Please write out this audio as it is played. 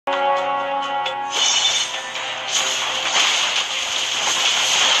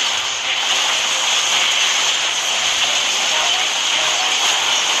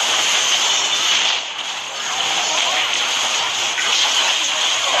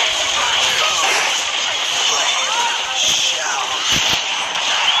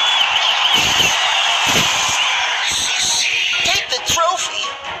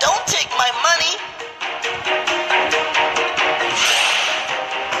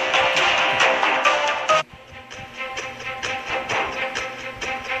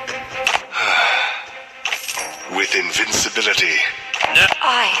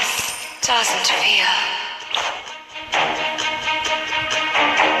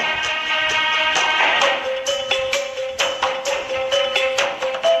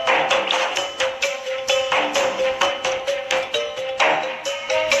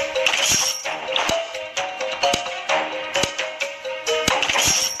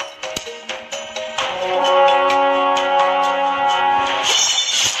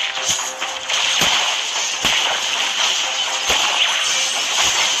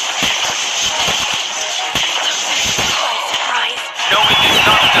moment is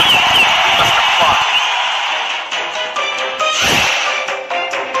not enough. We must apply.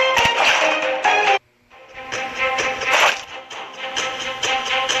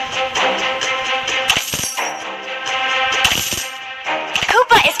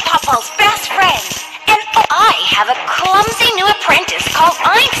 Koopa is Popwell's best friend, and I have a clumsy new apprentice called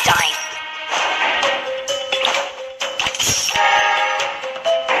Einstein.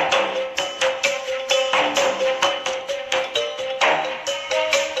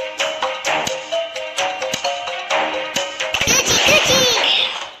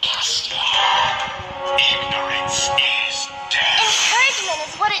 Encouragement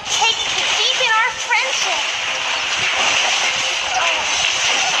is what it takes to deepen our friendship.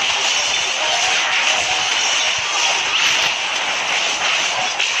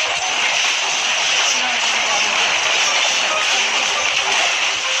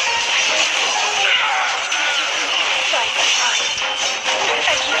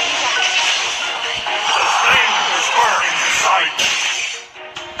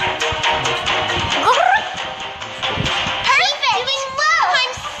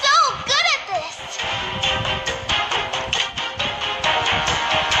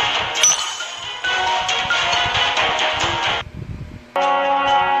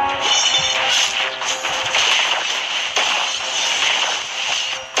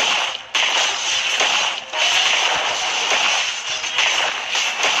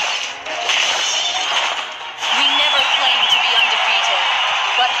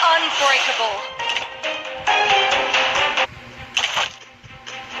 Unbreakable.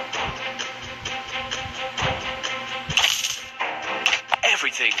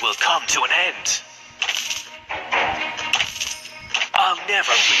 Everything will come to an end. I'll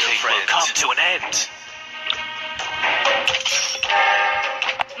never be your friend. Will come to an end.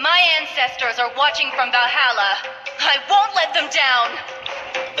 My ancestors are watching from Valhalla. I won't let them down.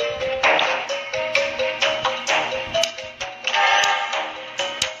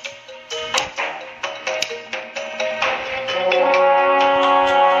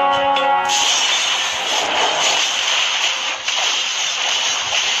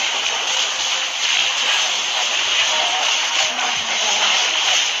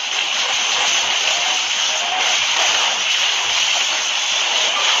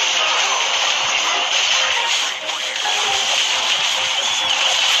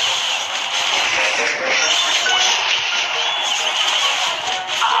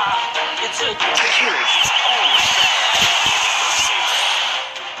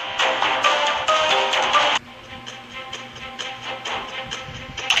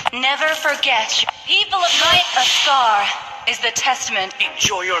 Never forget, people of my a scar is the testament.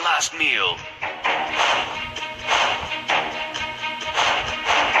 Enjoy your last meal.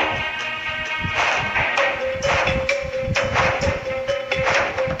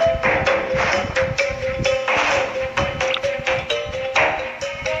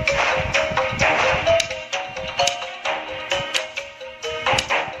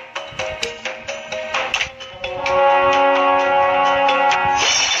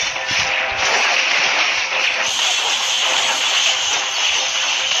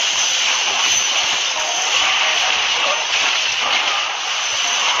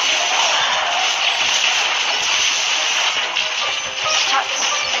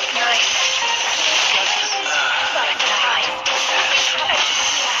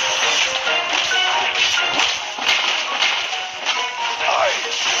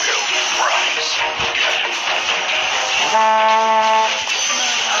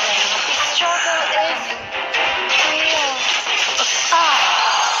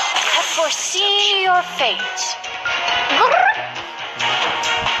 Foresee your fate.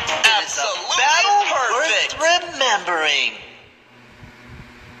 Absolutely perfect. Worth remembering.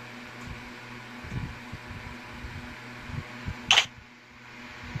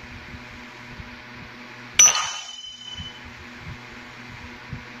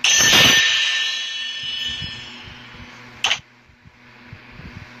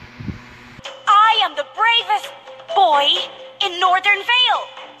 I am the bravest boy in Northern Vale.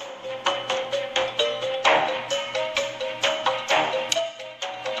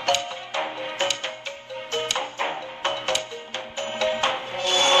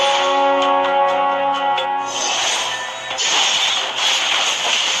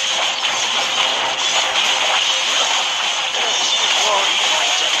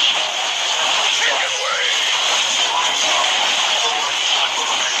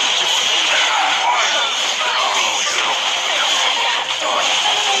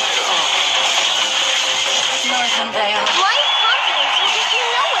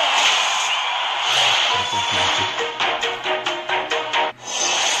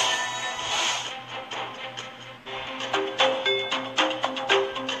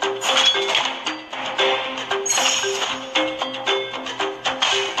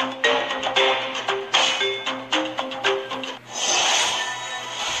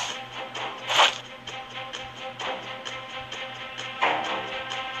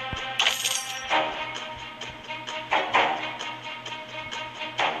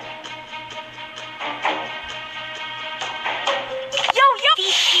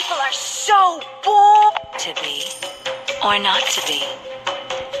 so bored. To be or not to be.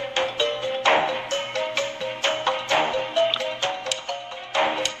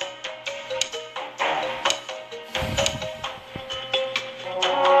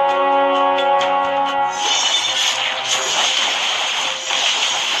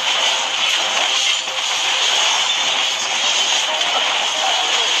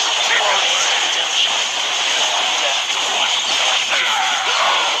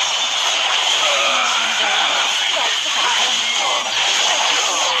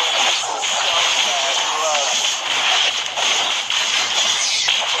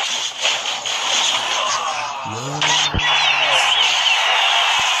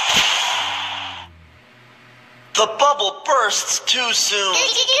 The bubble bursts too soon.